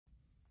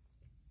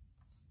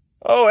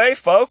Oh, hey,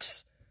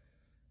 folks.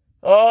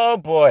 Oh,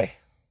 boy.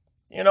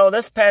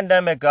 This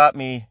pandemic got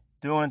me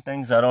doing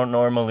things I don't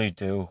normally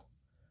do.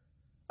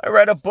 I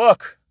read a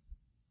book.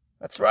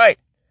 That's right.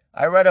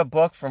 I read a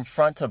book from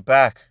front to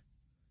back.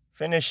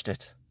 Finished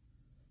it.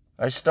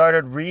 I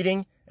started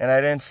reading and I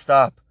didn't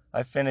stop.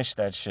 I finished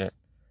that shit.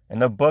 And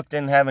the book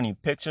didn't have any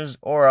pictures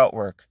or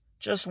artwork.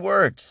 Just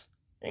words.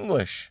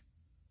 English.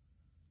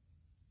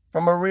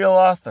 From a real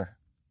author.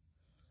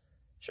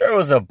 Sure, it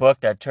was a book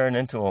that turned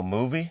into a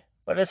movie,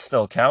 but it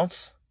still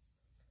counts.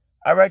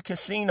 I read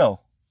Casino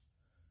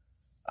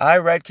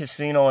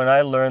and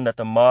I learned that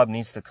the mob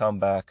needs to come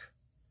back.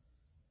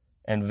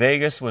 And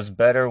Vegas was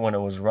better when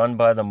it was run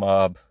by the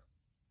mob.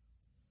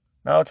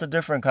 Now it's a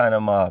different kind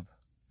of mob.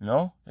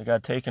 They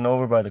got taken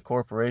over by the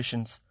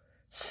corporations.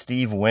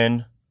 Steve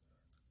Wynn.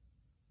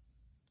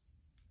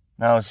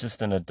 Now it's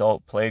just an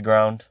adult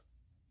playground.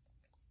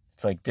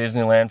 It's like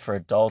Disneyland for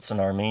adults and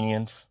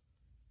Armenians.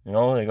 They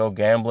go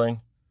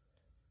gambling,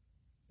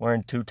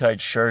 wearing too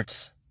tight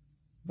shirts.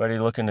 Everybody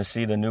looking to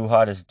see the new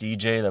hottest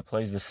DJ that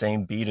plays the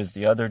same beat as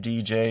the other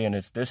DJ, and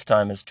this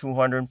time it's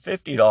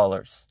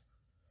 $250.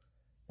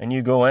 And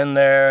you go in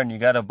there and you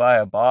got to buy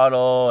a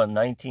bottle, and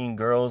 19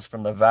 girls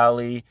from the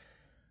valley,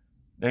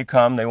 they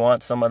come, they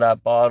want some of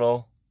that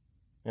bottle.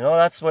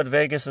 That's what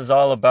Vegas is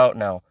all about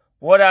now.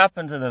 What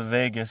happened to the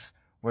Vegas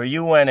where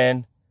you went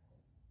in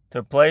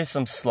to play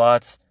some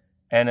slots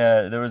and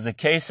there was a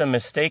case of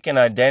mistaken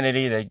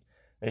identity?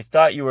 They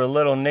thought you were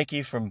little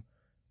Nicky from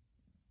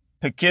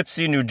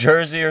Poughkeepsie, New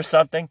Jersey or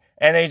something,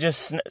 and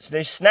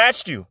they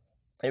snatched you.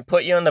 They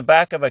put you in the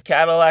back of a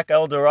Cadillac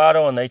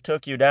Eldorado and they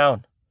took you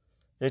down.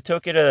 They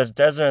took you to the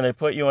desert and they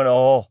put you in a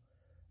hole.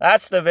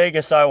 That's the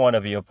Vegas I want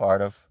to be a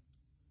part of.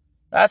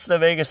 That's the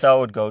Vegas I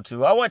would go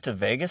to. I went to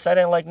Vegas. I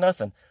didn't like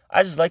nothing.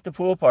 I just liked the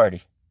pool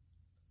party.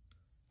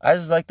 I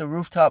just liked the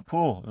rooftop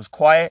pool. It was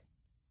quiet.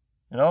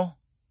 No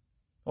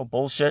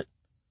bullshit.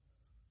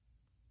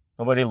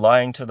 Nobody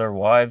lying to their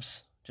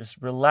wives.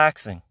 Just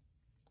relaxing.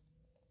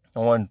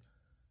 No one,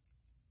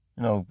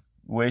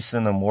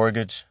 wasting the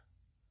mortgage.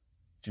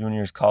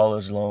 Junior's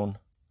college loan.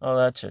 All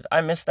that shit.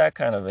 I miss that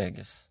kind of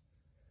Vegas.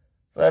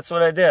 So that's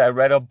what I did. I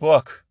read a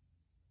book.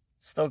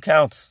 Still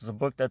counts. It's a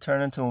book that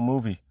turned into a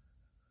movie.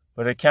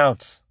 But it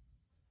counts.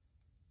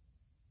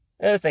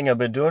 The other thing I've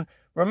been doing.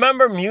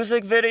 Remember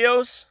music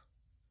videos?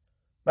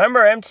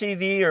 Remember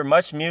MTV or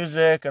Much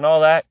Music and all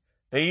that?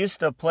 They used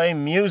to play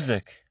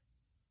music.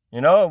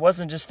 It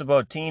wasn't just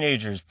about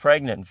teenagers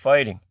pregnant and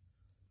fighting.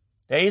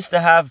 They used to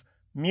have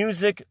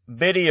music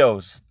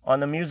videos on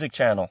the music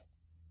channel.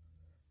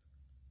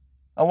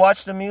 I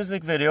watched the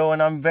music video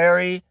and I'm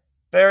very,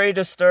 very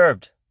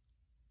disturbed.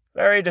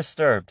 Very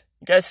disturbed.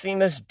 You guys seen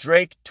this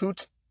Drake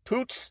Tootsie?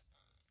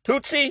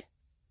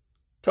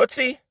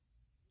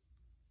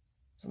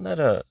 Isn't that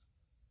a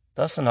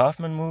Dustin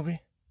Hoffman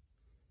movie?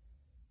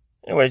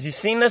 Anyways, you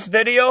seen this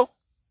video?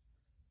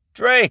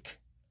 Drake,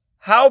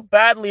 how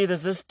badly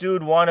does this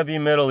dude want to be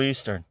Middle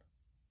Eastern?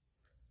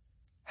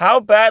 How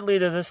badly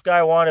does this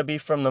guy want to be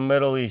from the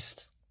Middle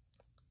East?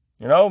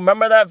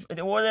 Remember that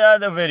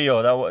other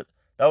video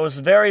that was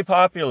very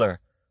popular?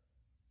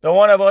 The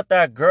one about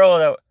that girl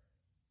that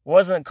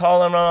wasn't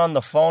calling on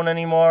the phone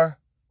anymore,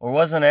 or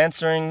wasn't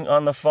answering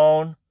on the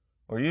phone,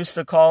 or used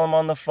to call him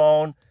on the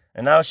phone,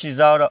 and now she's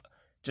out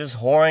just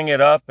whoring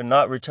it up and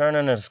not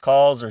returning his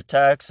calls or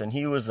texts, and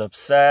he was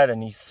upset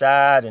and he's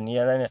sad, and he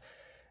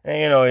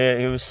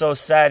was so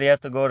sad he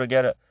had to go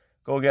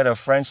get a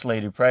French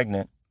lady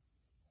pregnant.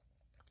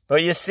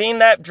 But you seen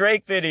that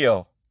Drake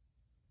video?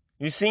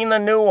 You seen the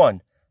new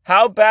one?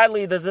 How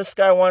badly does this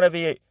guy want to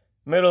be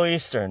Middle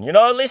Eastern?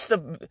 At least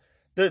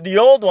the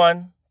old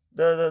one,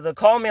 the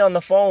call me on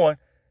the phone one,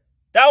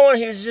 that one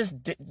he was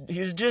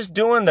just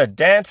doing the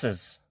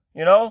dances.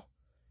 He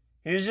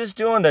was just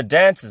doing the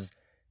dances.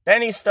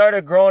 Then he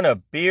started growing a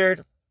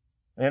beard.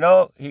 He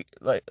what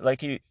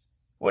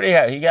do you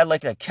have? He got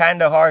like a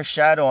Kandahar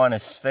shadow on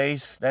his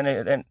face.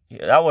 Then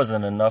that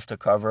wasn't enough to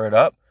cover it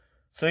up.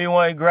 So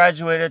he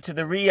graduated to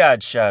the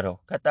Riyadh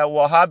shadow. Got that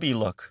Wahhabi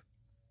look.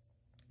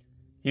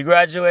 He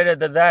graduated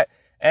to that.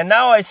 And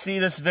now I see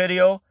this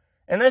video,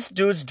 and this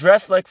dude's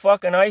dressed like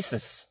fucking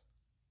ISIS.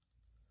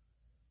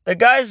 The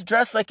guy's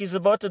dressed like he's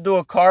about to do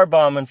a car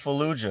bomb in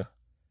Fallujah.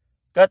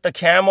 Got the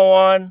camo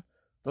on,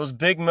 those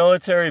big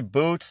military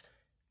boots,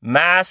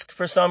 mask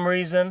for some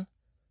reason.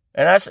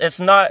 And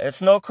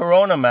it's no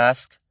corona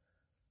mask.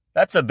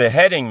 That's a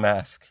beheading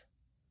mask.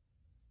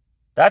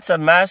 That's a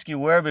mask you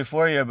wear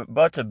before you're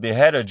about to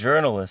behead a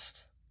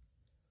journalist.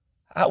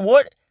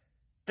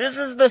 This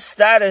is the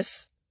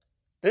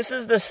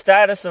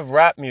status of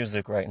rap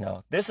music right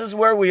now. This is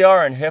where we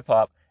are in hip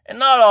hop. And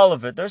not all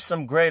of it. There's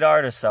some great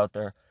artists out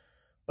there.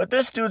 But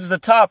this dude's the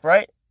top,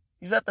 right?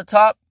 He's at the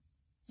top.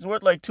 He's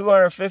worth like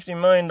 $250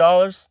 million.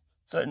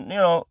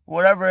 So,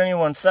 whatever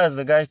anyone says,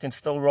 the guy can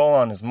still roll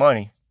on his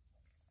money.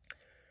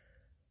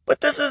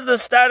 But this is the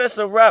status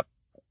of rap.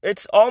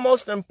 It's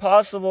almost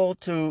impossible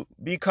to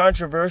be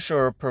controversial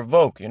or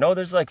provoke.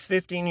 There's like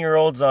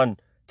 15-year-olds on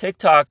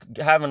TikTok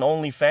having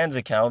OnlyFans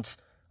accounts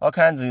all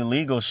kinds of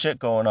illegal shit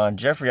going on.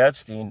 Jeffrey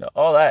Epstein,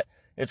 all that.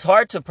 It's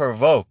hard to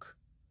provoke.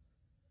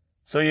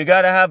 So you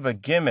got to have a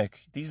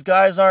gimmick. These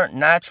guys aren't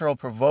natural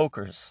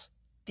provokers.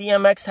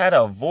 DMX had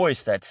a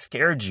voice that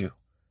scared you.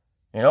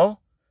 You know?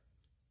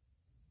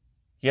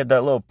 He had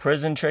that little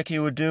prison trick he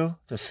would do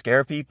to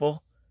scare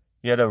people.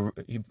 He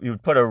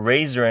would put a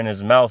razor in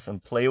his mouth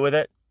and play with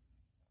it,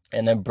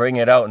 and then bring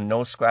it out and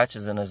no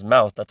scratches in his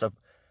mouth.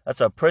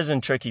 That's a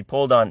prison trick he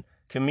pulled on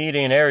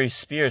comedian Aries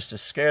Spears to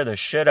scare the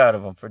shit out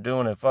of him for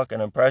doing a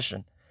fucking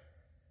impression.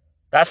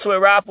 That's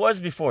what rap was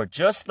before.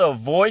 Just the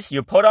voice.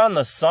 You put on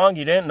the song,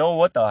 you didn't know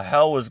what the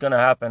hell was going to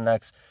happen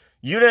next.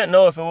 You didn't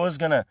know if it was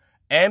going to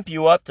amp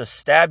you up to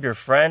stab your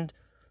friend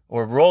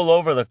or roll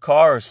over the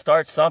car or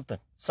start something.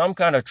 Some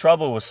kind of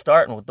trouble was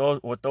starting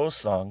with those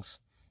songs.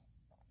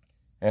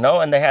 You know,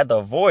 and they had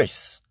the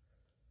voice.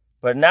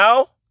 But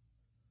now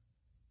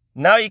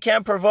you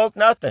can't provoke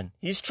nothing.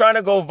 He's trying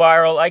to go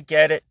viral. I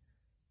get it.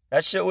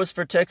 That shit was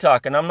for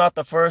TikTok, and I'm not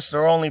the first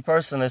or only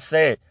person to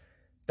say it.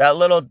 That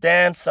little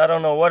dance, I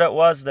don't know what it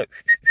was,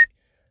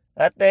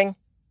 that thing,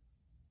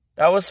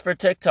 that was for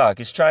TikTok.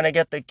 He's trying to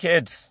get the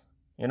kids,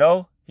 you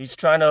know? He's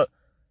trying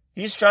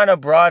to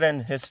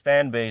broaden his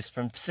fan base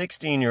from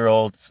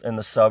 16-year-olds in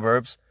the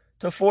suburbs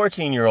to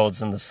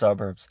 14-year-olds in the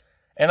suburbs.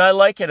 And I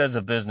like it as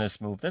a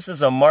business move. This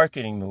is a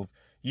marketing move.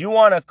 You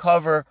want to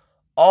cover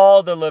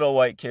all the little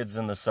white kids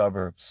in the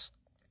suburbs.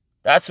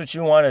 That's what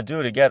you want to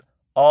do to get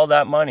all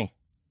that money.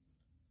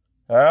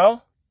 You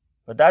know?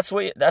 But that's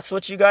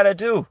what you got to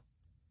do.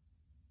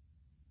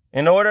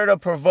 In order to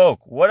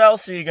provoke, what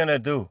else are you going to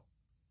do?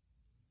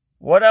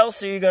 What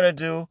else are you going to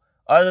do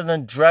other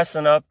than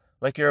dressing up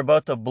like you're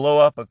about to blow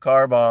up a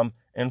car bomb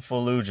in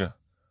Fallujah,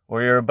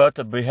 or you're about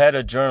to behead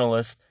a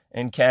journalist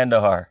in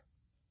Kandahar?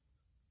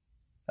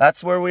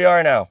 That's where we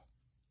are now.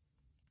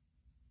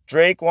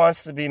 Drake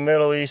wants to be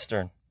Middle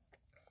Eastern.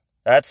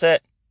 That's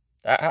it.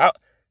 I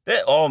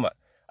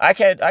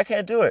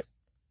can't do it.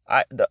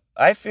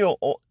 I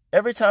feel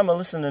every time I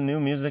listen to new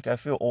music, I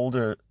feel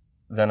older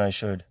than I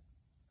should.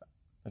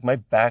 Like my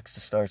back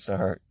starts to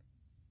hurt.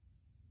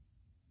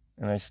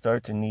 And I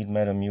start to need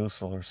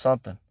Metamucil or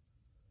something.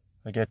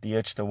 I get the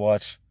itch to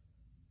watch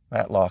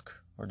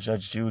Matlock or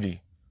Judge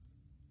Judy.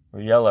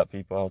 Or yell at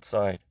people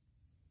outside.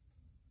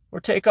 Or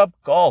take up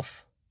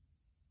golf.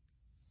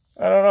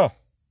 I don't know.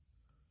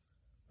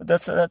 But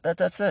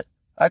that's it.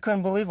 I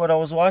couldn't believe what I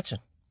was watching.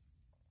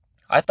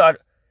 I thought,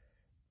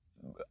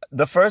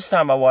 the first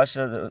time I watched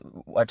it,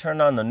 I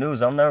turned on the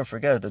news. I'll never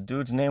forget it. The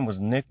dude's name was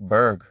Nick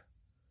Berg.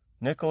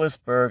 Nicholas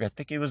Berg. I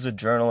think he was a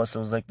journalist. It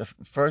was like the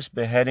first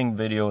beheading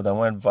video that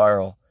went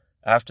viral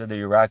after the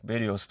Iraq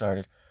video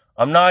started.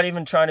 I'm not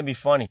even trying to be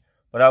funny,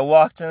 but I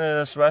walked into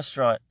this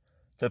restaurant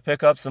to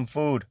pick up some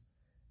food,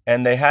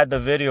 and they had the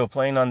video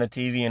playing on the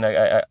TV, and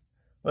I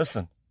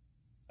listen,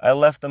 I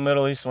left the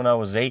Middle East when I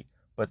was 8,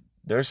 but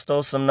there's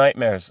still some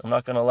nightmares. I'm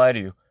not going to lie to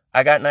you.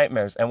 I got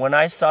nightmares. And when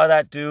I saw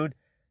that dude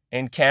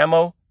in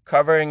camo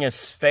covering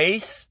his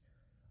face,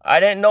 I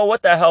didn't know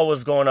what the hell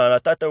was going on. I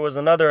thought there was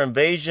another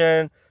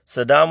invasion.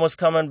 Saddam was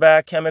coming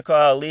back. Chemical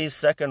Ali's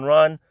second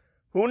run.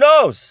 Who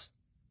knows?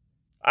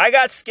 I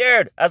got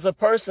scared as a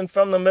person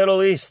from the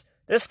Middle East.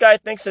 This guy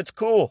thinks it's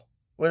cool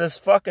with his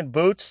fucking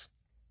boots.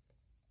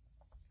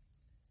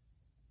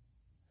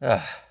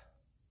 I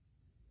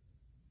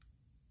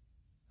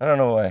don't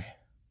know why.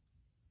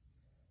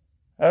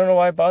 I don't know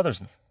why it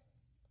bothers me.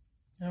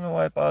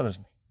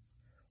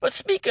 But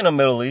speaking of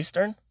Middle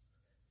Eastern,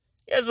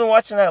 you guys been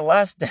watching that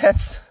Last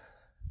Dance?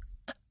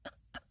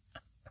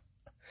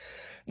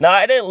 No,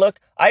 I didn't look.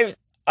 I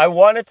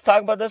wanted to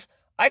talk about this.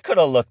 I could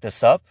have looked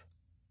this up,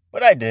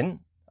 but I didn't.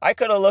 I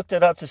could have looked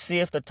it up to see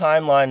if the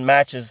timeline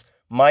matches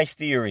my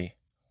theory.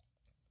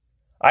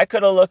 I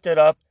could have looked it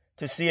up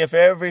to see if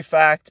every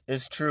fact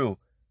is true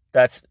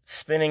that's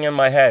spinning in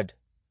my head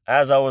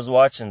as I was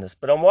watching this.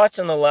 But I'm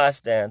watching The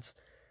Last Dance,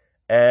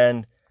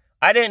 and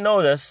I didn't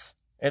know this.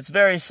 It's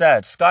very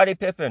sad. Scottie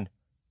Pippen,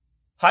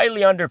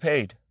 highly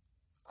underpaid.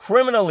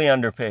 Criminally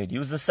underpaid. He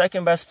was the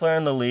second best player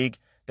in the league.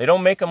 They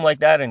don't make him like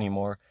that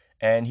anymore.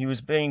 And he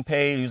was being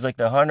paid. He was like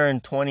the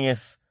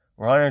 120th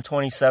or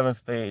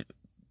 127th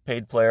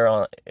paid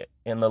player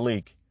in the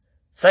league.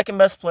 Second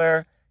best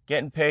player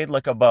getting paid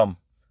like a bum.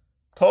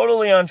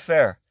 Totally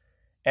unfair.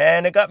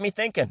 And it got me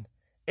thinking,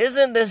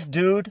 isn't this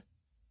dude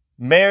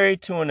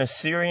married to an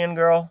Assyrian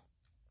girl?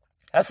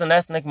 That's an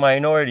ethnic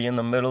minority in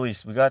the Middle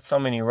East. We got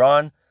some in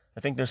Iran. I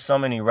think there's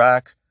some in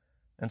Iraq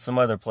and some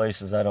other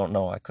places. I don't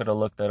know. I could have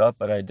looked that up,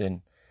 but I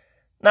didn't.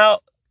 Now,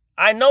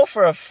 I know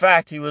for a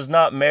fact he was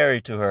not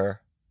married to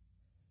her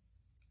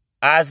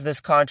as this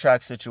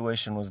contract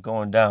situation was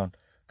going down,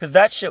 because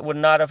that shit would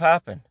not have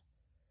happened.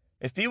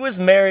 If he was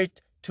married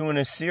to an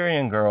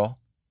Assyrian girl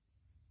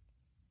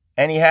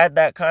and he had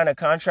that kind of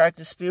contract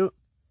dispute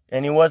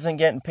and he wasn't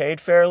getting paid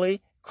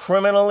fairly,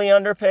 criminally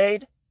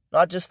underpaid,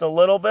 not just a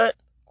little bit,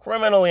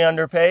 criminally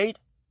underpaid,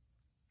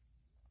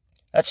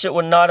 that shit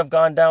would not have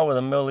gone down with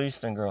a Middle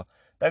Eastern girl.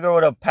 That girl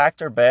would have packed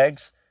her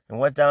bags and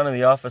went down to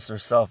the office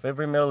herself.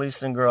 Every Middle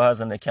Eastern girl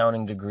has an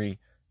accounting degree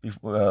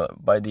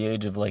by the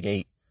age of like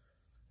 8.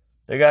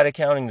 They got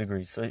accounting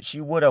degrees. So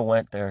she would have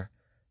went there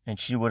and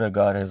she would have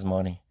got his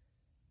money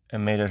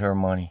and made it her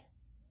money.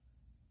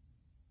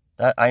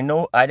 That I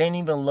know. I didn't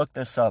even look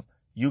this up.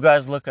 You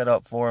guys look it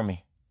up for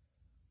me.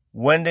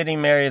 When did he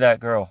marry that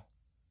girl?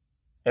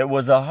 It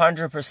was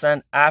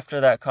 100% after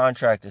that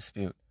contract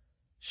dispute.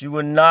 She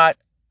would not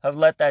have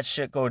let that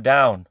shit go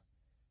down.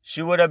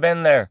 She would have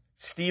been there.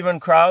 Steven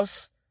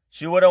Krause,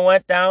 she would have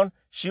went down.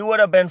 She would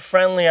have been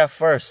friendly at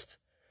first.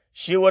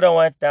 She would have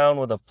went down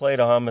with a plate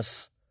of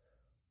hummus,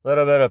 a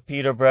little bit of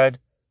pita bread.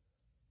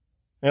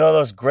 You know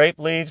those grape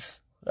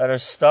leaves that are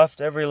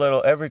stuffed?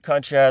 Every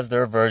country has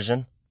their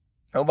version.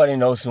 Nobody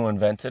knows who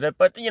invented it,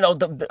 but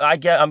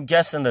I'm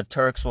guessing the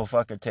Turks will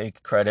fucking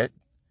take credit,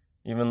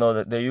 even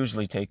though they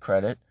usually take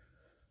credit.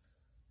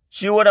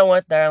 She would have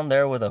went down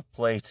there with a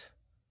plate,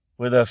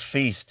 with a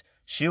feast.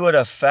 She would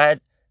have fed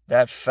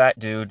that fat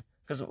dude,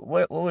 because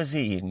what was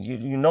he eating?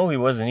 You know he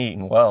wasn't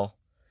eating well.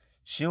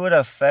 She would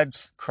have fed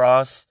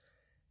Cross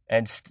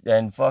and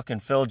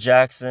fucking Phil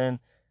Jackson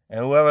and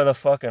whoever the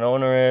fucking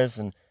owner is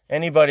and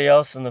anybody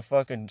else in the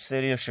fucking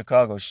city of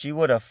Chicago. She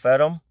would have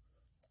fed them.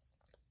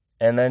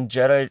 And then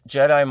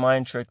Jedi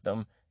mind tricked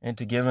them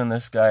into giving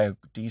this guy a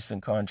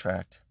decent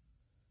contract.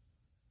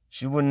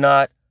 She would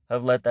not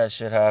have let that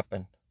shit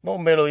happen. No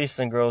Middle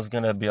Eastern girl is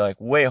going to be like,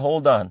 wait,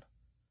 hold on.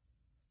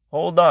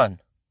 Hold on.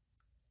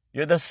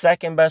 You're the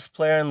second best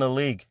player in the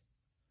league.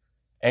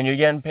 And you're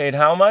getting paid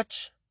how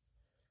much?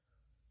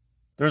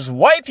 There's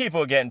white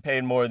people getting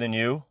paid more than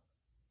you.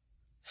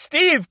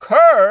 Steve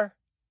Kerr?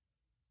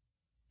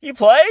 He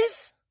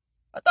plays?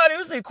 I thought he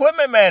was the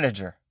equipment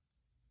manager.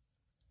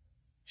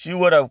 She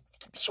would have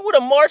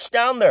marched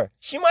down there.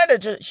 She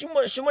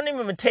wouldn't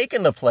even have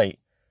taken the plate.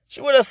 She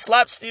would have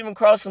slapped Steven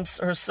Krause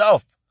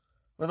herself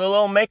with a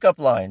little makeup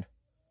line.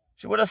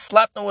 She would have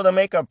slapped him with a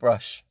makeup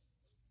brush.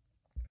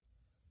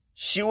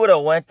 She would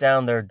have went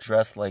down there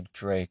dressed like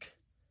Drake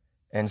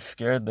and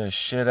scared the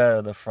shit out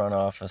of the front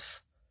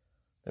office.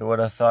 They would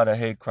have thought a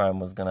hate crime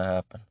was going to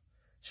happen.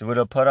 She would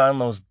have put on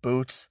those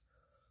boots,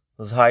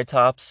 those high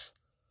tops,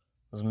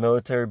 those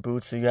military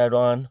boots he had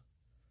on.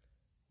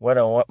 Would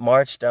have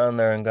marched down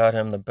there and got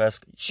him the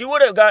best. She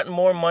would have gotten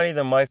more money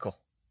than Michael.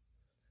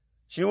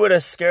 She would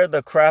have scared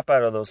the crap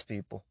out of those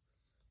people.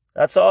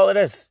 That's all it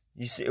is.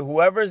 You see,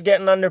 whoever's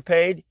getting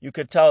underpaid, you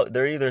could tell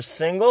they're either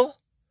single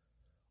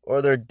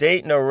or they're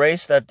dating a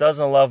race that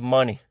doesn't love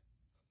money.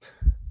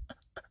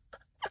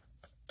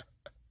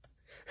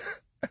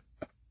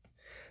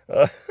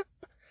 Because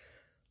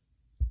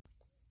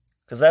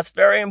that's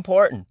very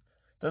important.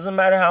 Doesn't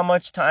matter how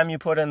much time you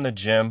put in the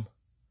gym,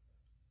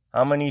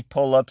 how many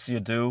pull-ups you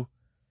do,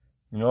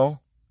 you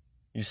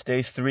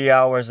stay 3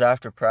 hours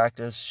after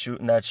practice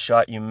shooting that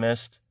shot you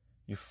missed.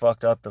 You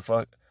fucked up the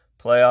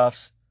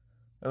playoffs.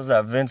 That was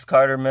that Vince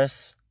Carter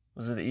miss.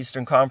 Was it the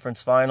Eastern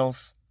Conference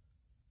Finals?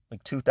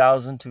 Like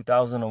 2000,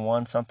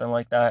 2001, something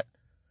like that.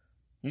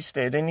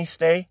 Didn't he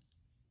stay?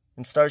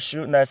 And start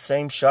shooting that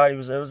same shot. It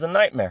was a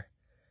nightmare.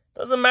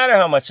 Doesn't matter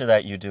how much of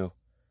that you do.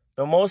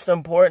 The most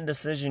important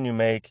decision you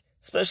make,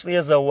 especially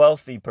as a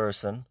wealthy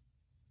person,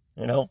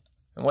 and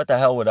what the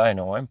hell would I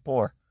know? I'm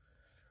poor.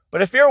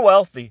 But if you're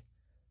wealthy,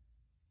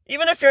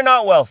 even if you're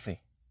not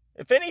wealthy,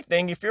 if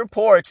anything, if you're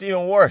poor, it's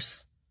even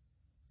worse.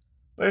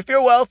 But if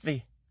you're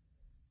wealthy,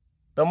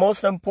 the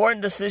most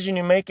important decision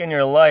you make in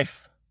your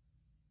life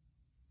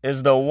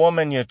is the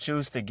woman you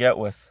choose to get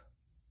with.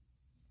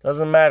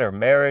 Doesn't matter,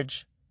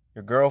 marriage,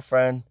 your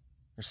girlfriend,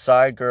 your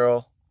side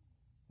girl,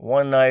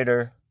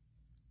 one-nighter,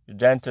 your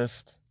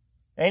dentist,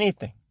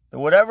 anything.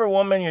 Whatever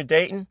woman you're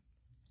dating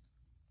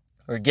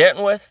or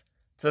getting with,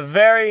 it's a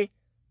very,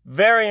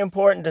 very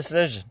important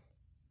decision.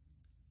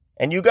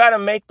 And you got to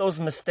make those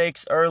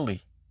mistakes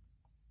early.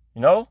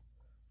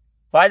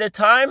 By the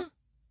time,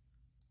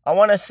 I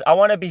want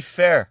to be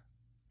fair,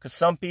 because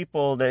some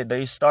people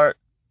they start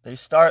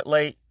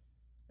late,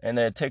 and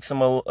then it takes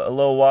them a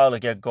little while to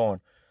get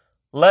going.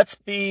 Let's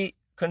be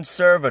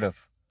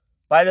conservative.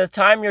 By the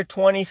time you're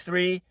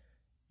 23,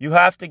 you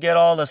have to get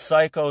all the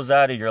psychos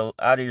out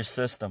of your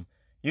system.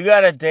 You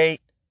got to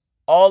date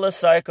all the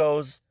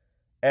psychos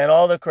and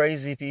all the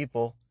crazy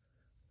people.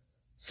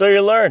 So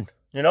you learn,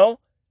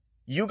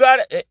 You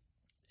got to,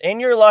 in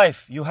your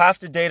life, you have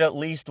to date at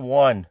least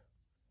one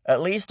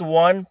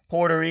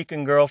Puerto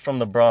Rican girl from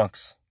the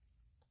Bronx.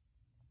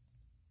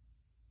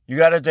 You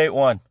got to date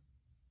one.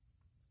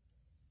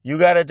 You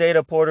got to date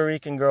a Puerto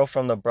Rican girl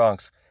from the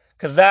Bronx.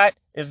 Because that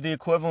is the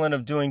equivalent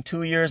of doing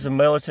 2 years of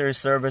military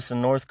service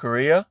in North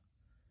Korea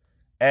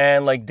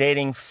and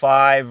dating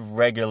 5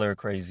 regular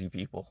crazy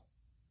people.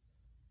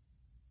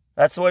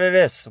 That's what it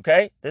is,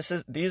 okay?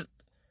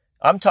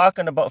 I'm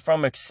talking about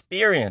from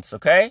experience,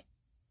 okay?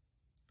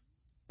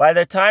 By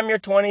the time you're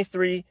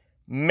 23,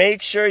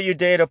 make sure you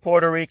date a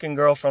Puerto Rican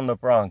girl from the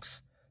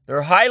Bronx.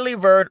 They're highly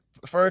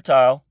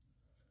fertile,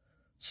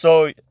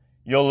 so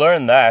you'll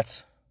learn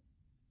that.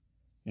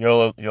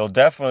 You'll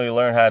definitely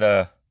learn how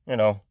to,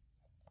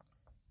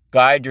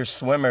 guide your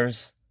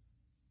swimmers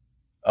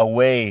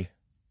away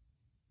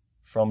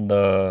from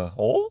the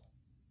hole,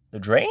 the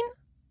drain,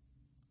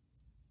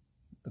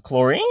 the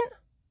chlorine.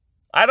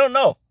 I don't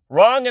know.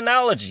 Wrong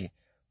analogy.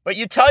 But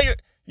you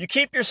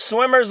keep your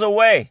swimmers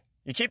away.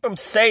 You keep them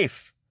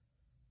safe.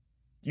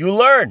 You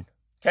learn,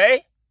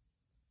 okay?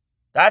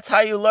 That's how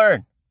you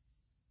learn.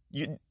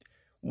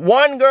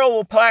 One girl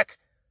will pack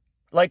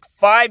like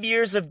 5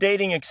 years of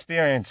dating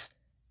experience.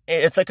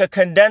 It's like a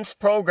condensed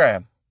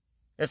program.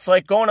 It's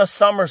like going to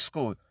summer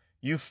school.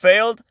 You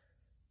failed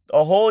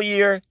a whole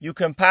year. You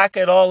can pack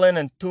it all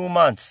in 2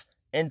 months.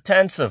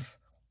 Intensive.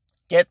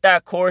 Get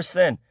that course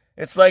in.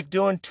 It's like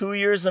doing 2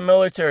 years of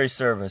military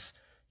service.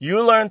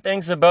 You learn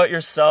things about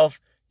yourself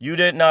you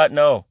did not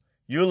know.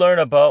 You learn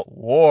about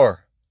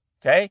war.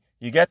 Okay?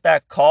 You get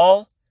that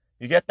call.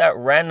 You get that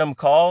random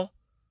call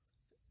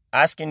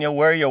asking you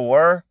where you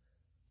were,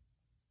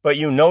 but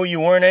you know you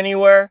weren't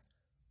anywhere,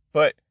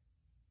 but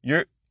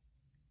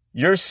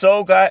you're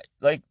so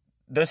like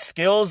the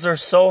skills are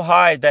so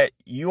high that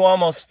you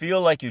almost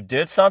feel like you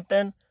did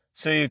something,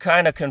 so you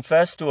kind of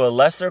confess to a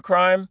lesser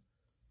crime.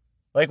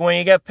 Like when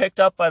you get picked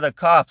up by the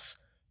cops,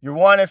 you're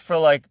wanted for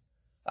like,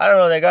 I don't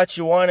know, they got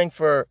you wanting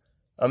for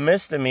a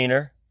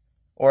misdemeanor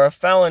or a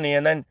felony,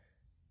 and then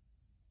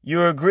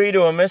you agree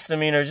to a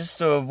misdemeanor just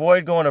to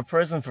avoid going to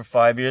prison for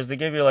 5 years. They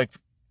give you like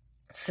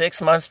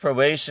 6 months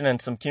probation and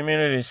some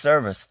community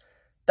service.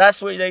 That's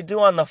what they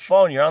do on the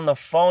phone. You're on the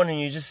phone and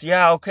you just,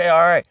 yeah, okay,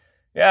 all right.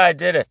 Yeah, I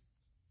did it.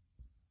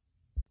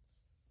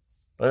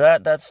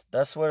 But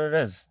that's what it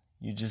is.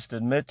 You just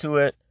admit to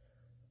it.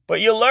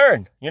 But you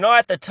learn. You know,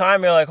 at the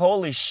time you're like,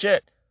 holy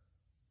shit.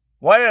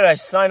 Why did I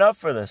sign up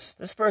for this?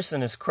 This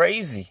person is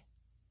crazy.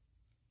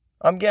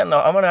 I'm going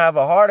to have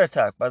a heart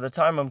attack by the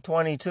time I'm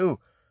 22.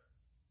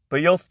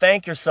 But you'll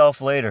thank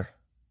yourself later.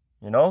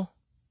 You know?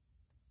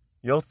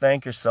 You'll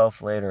thank yourself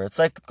later. It's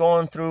like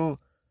going through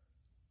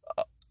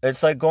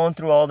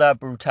all that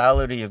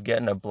brutality of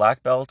getting a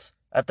black belt.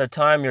 At the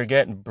time you're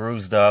getting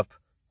bruised up.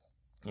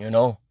 You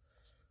know?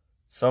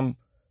 Some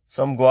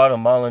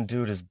Guatemalan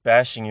dude is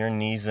bashing your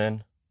knees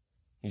in.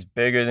 He's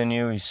bigger than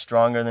you, he's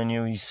stronger than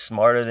you, he's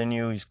smarter than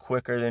you, he's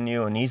quicker than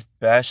you, and he's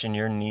bashing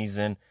your knees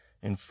in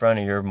front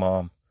of your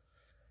mom.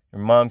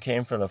 Your mom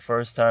came for the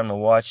first time to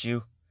watch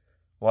you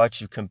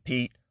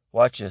compete,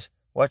 watch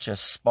you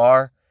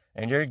spar,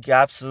 and you're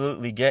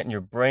absolutely getting your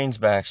brains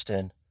bashed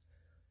in.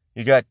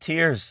 You got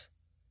tears.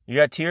 You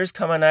got tears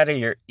coming out of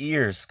your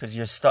ears because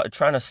you're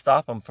trying to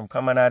stop them from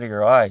coming out of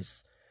your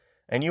eyes.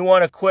 And you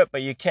want to quit,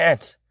 but you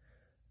can't.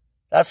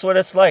 That's what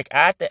it's like.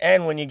 At the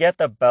end, when you get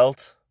the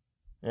belt,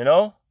 you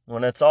know,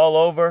 when it's all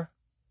over,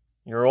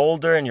 you're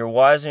older and you're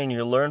wiser and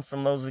you learn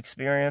from those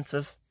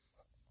experiences.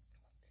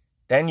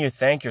 Then you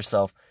thank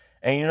yourself.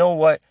 And you know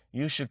what?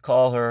 You should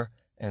call her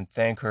and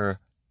thank her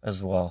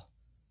as well.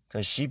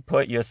 Because she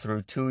put you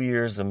through 2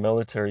 years of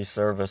military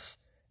service.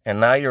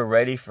 And now you're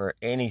ready for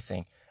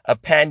anything. A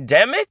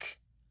pandemic?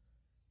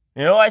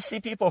 You know, I see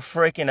people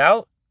freaking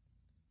out.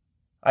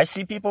 I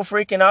see people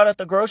freaking out at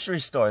the grocery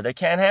store. They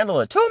can't handle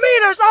it. 2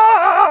 meters!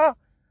 Ah!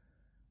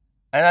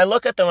 And I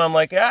look at them, I'm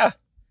like, yeah.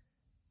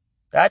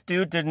 That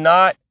dude did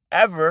not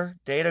ever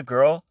date a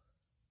girl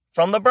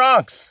from the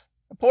Bronx.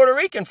 A Puerto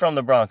Rican from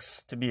the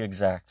Bronx, to be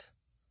exact.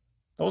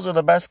 Those are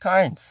the best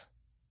kinds.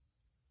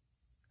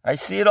 I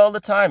see it all the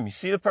time. You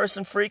see the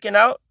person freaking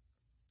out?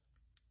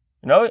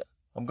 You know,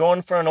 I'm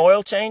going for an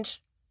oil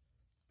change.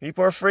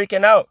 People are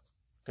freaking out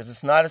because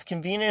it's not as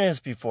convenient as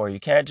before. You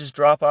can't just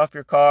drop off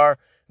your car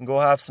and go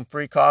have some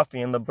free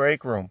coffee in the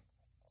break room.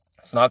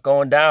 It's not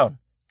going down.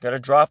 You got to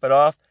drop it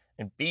off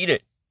and beat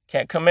it.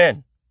 Can't come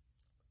in.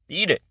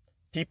 Beat it.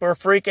 People are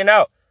freaking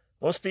out.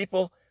 Those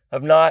people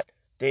have not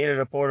dated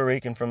a Puerto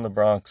Rican from the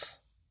Bronx.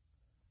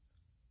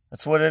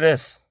 That's what it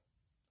is.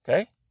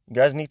 Okay? You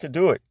guys need to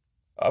do it.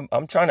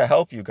 I'm trying to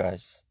help you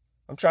guys.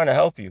 I'm trying to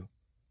help you.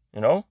 You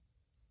know?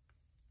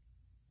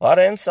 A lot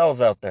of incels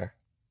out there.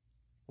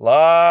 A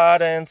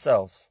lot of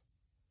incels.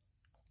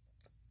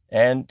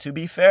 And to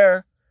be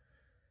fair,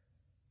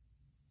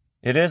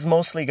 it is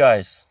mostly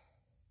guys.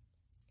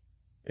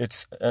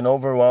 It's an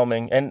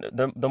overwhelming, and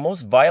the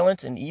most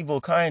violent and evil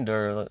kind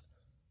are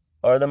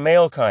the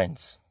male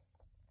kinds.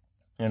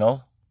 You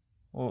know?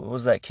 What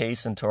was that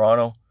case in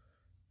Toronto?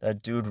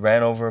 That dude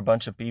ran over a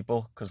bunch of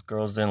people because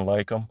girls didn't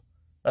like him.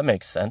 That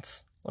makes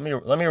sense.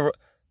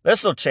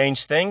 This will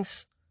change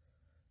things.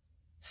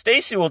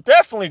 Stacy will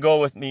definitely go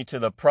with me to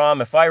the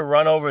prom if I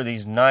run over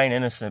these 9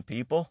 innocent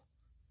people.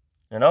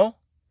 You know?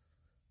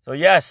 So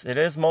yes, it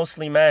is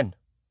mostly men.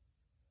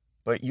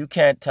 But you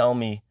can't tell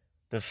me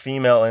the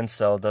female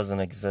incel doesn't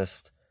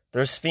exist.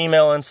 There's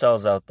female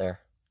incels out there.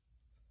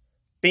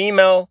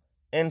 Female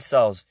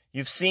incels.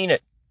 You've seen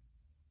it.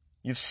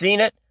 You've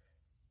seen it.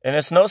 And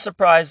it's no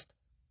surprise.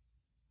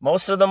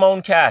 Most of them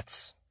own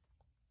cats.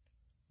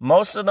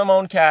 Most of them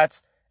own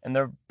cats. And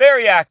they're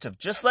very active.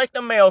 Just like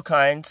the male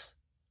kinds.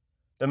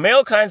 The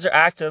male kinds are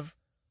active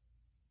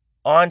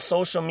on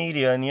social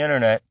media and the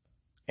internet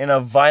in a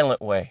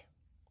violent way.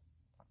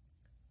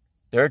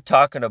 They're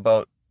talking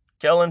about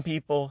killing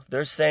people.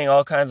 They're saying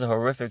all kinds of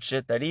horrific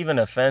shit that even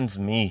offends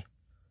me.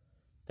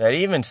 That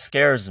even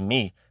scares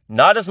me.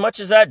 Not as much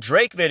as that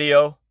Drake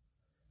video,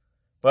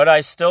 but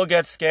I still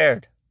get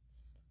scared.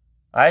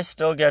 I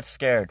still get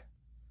scared.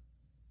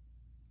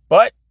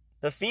 But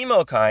the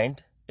female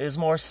kind is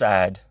more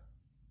sad.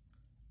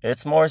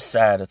 It's more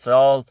sad. It's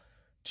all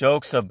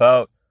jokes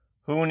about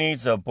who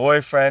needs a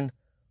boyfriend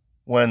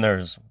when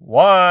there's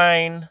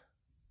wine.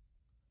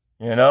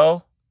 You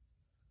know?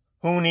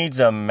 Who needs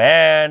a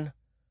man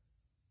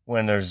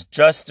when there's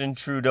Justin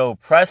Trudeau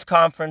press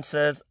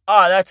conferences?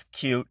 Ah, that's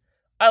cute.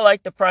 I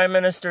like the Prime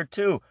Minister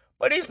too,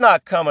 but he's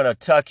not coming to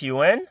tuck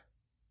you in.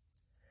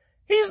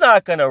 He's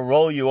not going to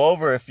roll you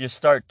over if you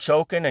start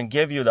choking and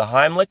give you the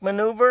Heimlich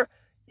maneuver.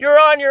 You're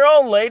on your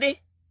own,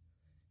 lady.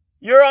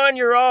 You're on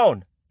your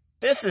own.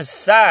 This is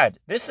sad.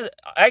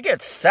 I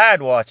get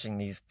sad watching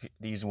these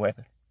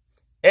women.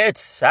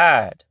 It's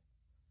sad.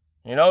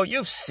 You know,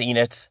 you've seen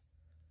it.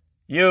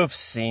 You've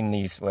seen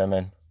these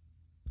women.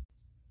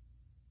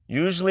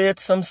 Usually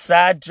it's some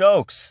sad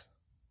jokes.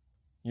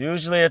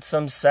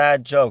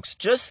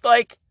 Just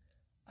like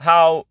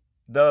how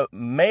the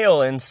male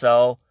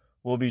incel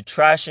will be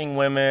trashing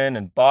women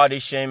and body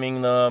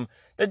shaming them.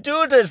 The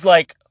dude is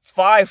like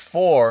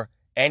 5'4",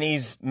 and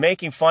he's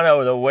making fun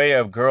of the way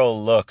a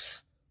girl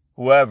looks.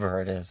 Whoever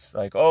it is.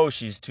 Like, oh,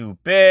 she's too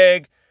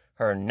big.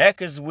 Her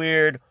neck is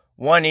weird.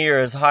 One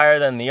ear is higher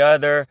than the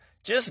other.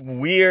 Just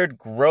weird,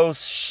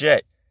 gross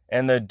shit.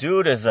 And the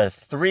dude is a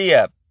 3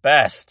 at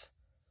best.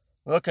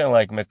 Looking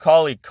like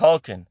Macaulay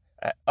Culkin.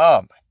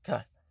 Oh, my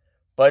God.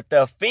 But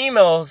the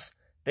females,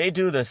 they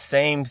do the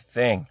same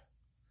thing.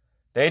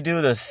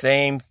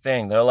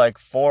 They're like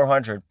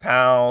 400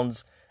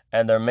 pounds,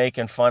 and they're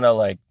making fun of,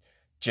 like,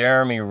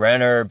 Jeremy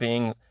Renner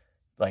being,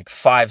 like,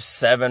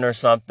 5'7" or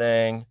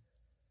something.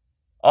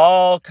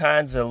 All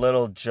kinds of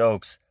little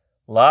jokes.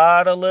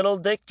 Lot of little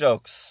dick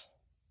jokes.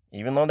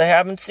 Even though they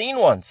haven't seen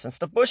one since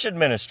the Bush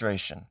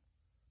administration.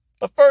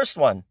 The first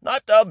one,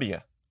 not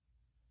W.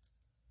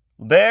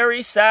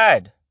 Very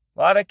sad.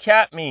 Lot of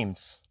cat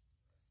memes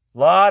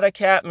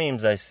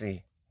I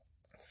see.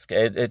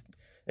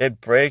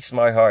 It breaks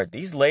my heart.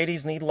 These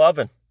ladies need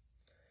loving.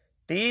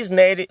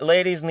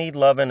 Ladies need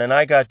loving, and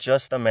I got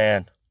just the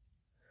man.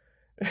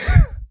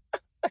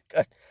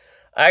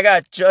 I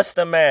got just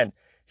the man.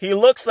 He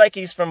looks like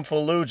he's from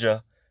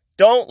Fallujah.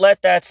 Don't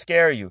let that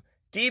scare you.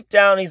 Deep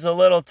down, he's a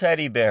little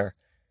teddy bear.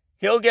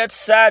 He'll get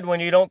sad when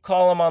you don't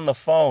call him on the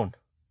phone.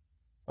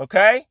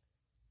 Okay?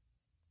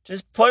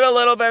 Just put a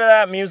little bit of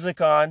that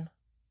music on.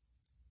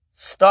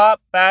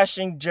 Stop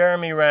bashing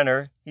Jeremy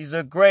Renner. He's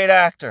a great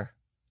actor.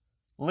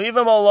 Leave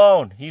him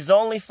alone. He's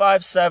only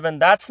 5'7".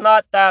 That's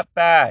not that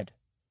bad.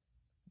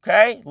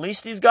 Okay? At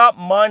least he's got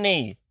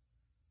money.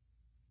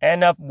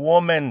 And a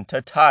woman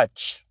to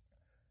touch.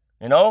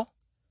 You know?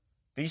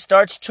 If he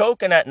starts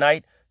choking at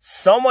night,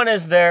 someone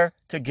is there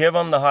to give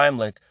him the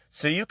Heimlich.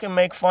 So you can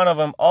make fun of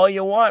him all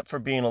you want for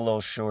being a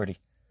little shorty.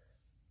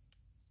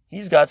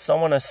 He's got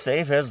someone to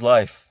save his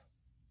life.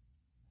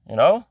 You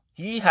know?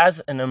 He has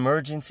an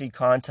emergency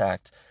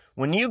contact.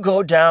 When you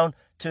go down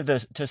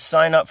to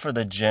sign up for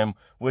the gym,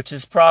 which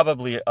is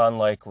probably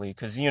unlikely,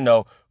 because you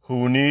know,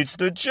 who needs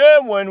the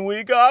gym when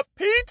we got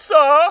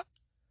pizza?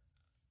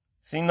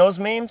 Seen those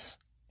memes?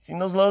 Seen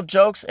those little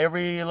jokes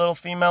every little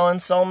female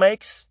incel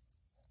makes?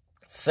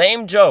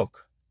 Same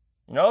joke.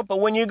 You know, but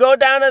when you go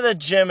down to the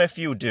gym, if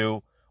you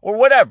do, or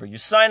whatever, you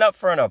sign up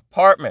for an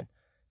apartment,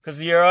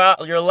 because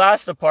your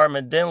last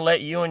apartment didn't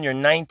let you and your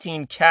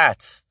 19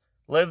 cats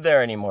live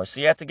there anymore, so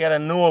you have to get a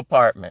new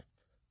apartment.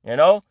 You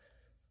know?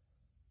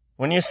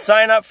 When you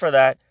sign up for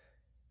that,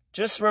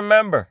 just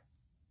remember,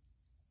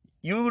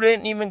 you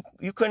couldn't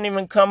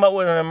even come up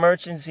with an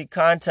emergency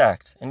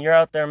contact, and you're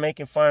out there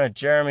making fun of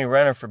Jeremy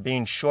Renner for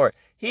being short.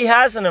 He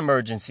has an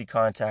emergency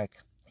contact.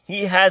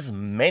 He has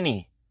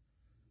many.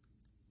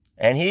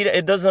 And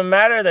it doesn't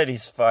matter that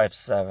he's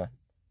 5'7".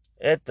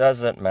 It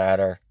doesn't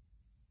matter.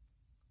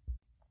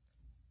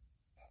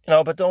 You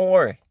know, but don't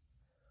worry.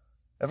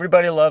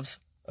 Everybody loves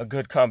a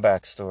good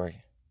comeback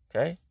story.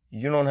 Okay?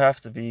 You don't have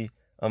to be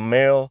a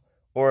male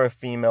or a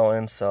female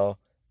incel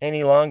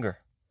any longer.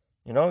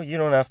 You know, you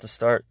don't have to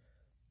start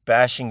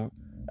bashing.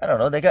 I don't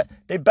know.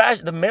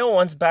 The male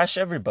ones bash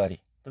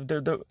everybody.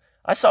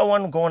 I saw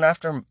one going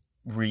after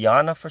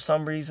Rihanna for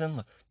some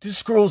reason.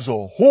 This girl's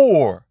a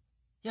whore.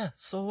 Yeah,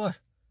 so what?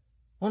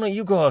 Why don't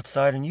you go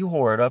outside and you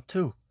whore it up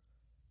too?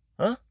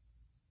 Huh?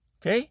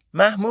 Okay,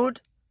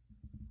 Mahmoud?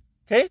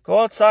 Okay, go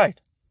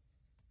outside.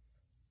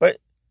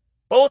 But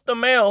both the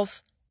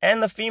males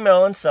and the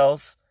female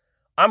incels,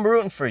 I'm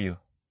rooting for you.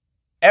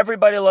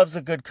 Everybody loves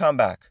a good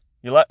comeback.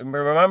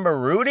 Remember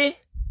Rudy?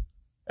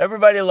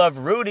 Everybody loved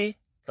Rudy,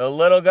 the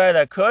little guy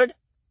that could.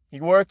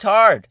 He worked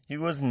hard. He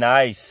was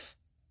nice.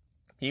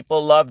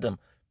 People loved him.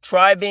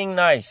 Try being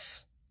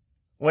nice.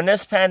 When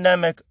this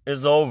pandemic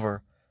is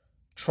over,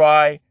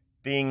 try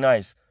being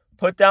nice.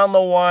 Put down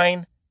the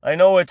wine. I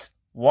know it's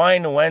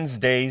Wine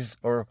Wednesdays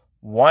or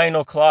Wine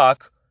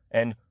O'Clock,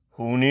 and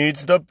who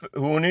needs the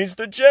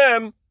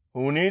gym?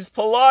 Who needs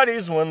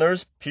Pilates when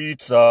there's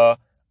pizza?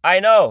 I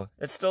know,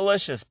 it's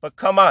delicious, but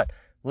come on.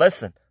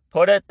 Listen,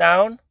 put it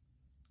down.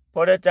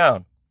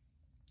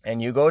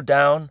 And you go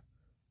down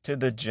to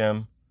the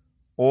gym,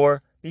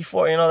 or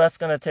before, that's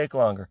going to take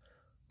longer.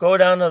 Go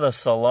down to the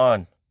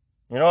salon.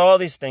 You know, all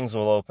these things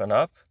will open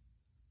up.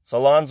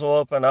 Salons will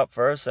open up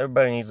first.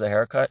 Everybody needs a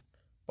haircut.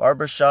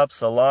 Barbershop,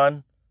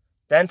 salon,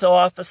 dental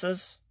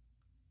offices.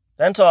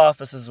 Dental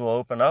offices will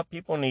open up.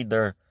 People need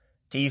their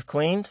teeth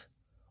cleaned.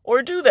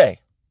 Or do they?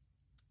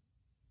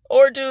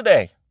 Or do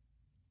they?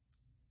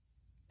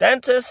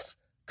 Dentists,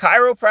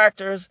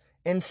 chiropractors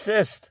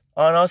insist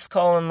on us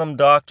calling them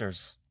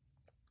doctors.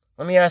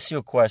 Let me ask you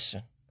a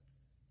question.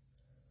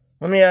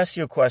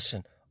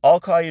 I'll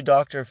call you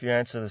doctor if you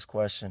answer this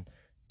question.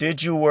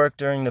 Did you work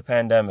during the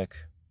pandemic?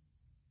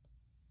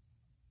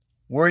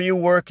 Were you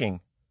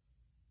working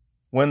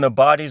when the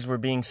bodies were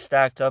being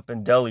stacked up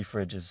in deli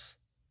fridges?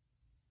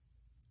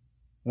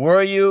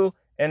 Were you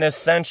an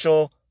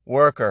essential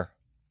worker?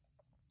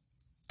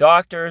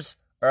 Doctors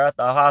are at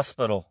the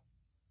hospital.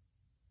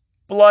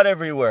 Blood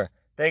everywhere.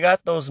 They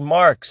got those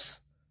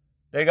marks.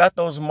 They got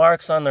those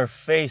marks on their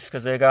face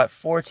because they got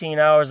 14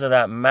 hours of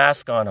that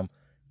mask on them.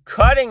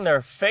 Cutting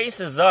their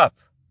faces up.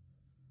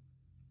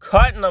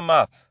 Cutting them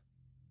up.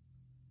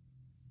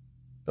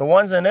 The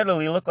ones in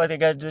Italy look like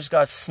they just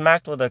got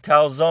smacked with a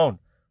calzone.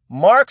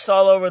 Marks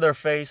all over their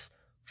face.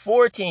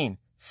 14,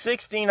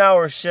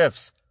 16-hour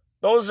shifts.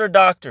 Those are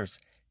doctors.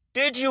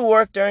 Did you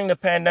work during the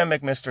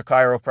pandemic, Mr.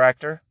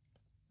 Chiropractor?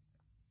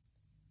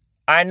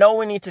 I know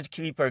we need to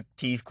keep our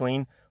teeth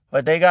clean,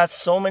 but they got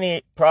so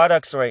many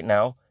products right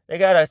now. They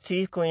got a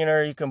teeth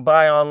cleaner you can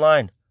buy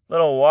online.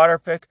 Little water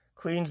pick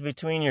cleans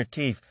between your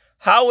teeth.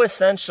 How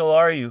essential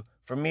are you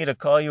for me to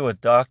call you a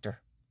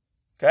doctor?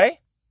 Okay?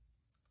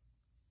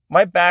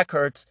 My back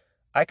hurts.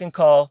 I can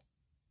call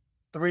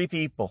 3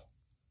 people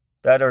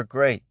that are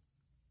great.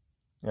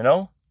 You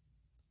know?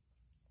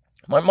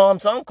 My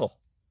mom's uncle.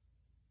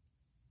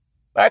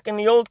 Back in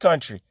the old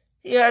country.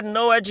 He had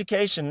no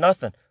education,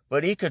 nothing.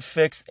 But he could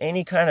fix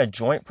any kind of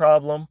joint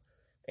problem,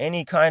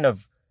 any kind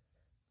of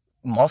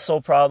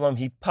muscle problem.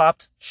 He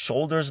popped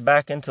shoulders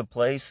back into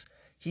place.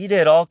 He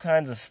did all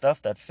kinds of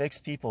stuff that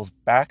fixed people's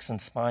backs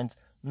and spines.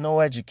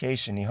 No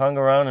education. He hung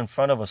around in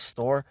front of a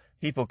store.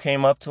 People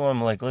came up to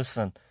him like,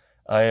 listen,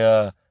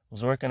 I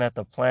was working at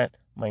the plant.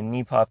 My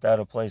knee popped out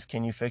of place.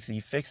 Can you fix it? He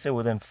fixed it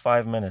within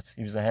 5 minutes.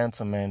 He was a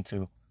handsome man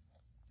too.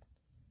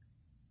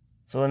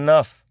 So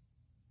enough.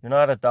 You're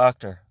not a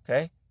doctor,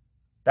 okay?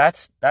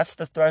 That's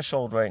the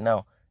threshold right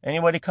now.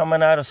 Anybody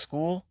coming out of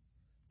school,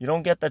 you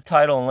don't get the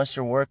title unless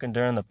you're working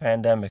during the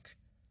pandemic.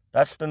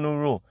 That's the new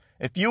rule.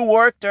 If you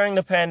work during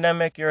the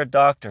pandemic, you're a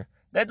doctor.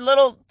 That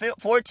little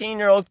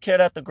 14-year-old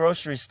kid at the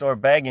grocery store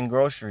bagging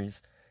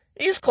groceries,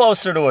 he's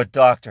closer to a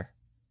doctor.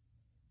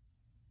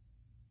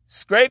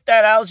 Scrape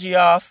that algae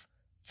off,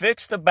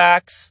 fix the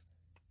backs,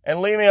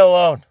 and leave me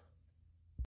alone.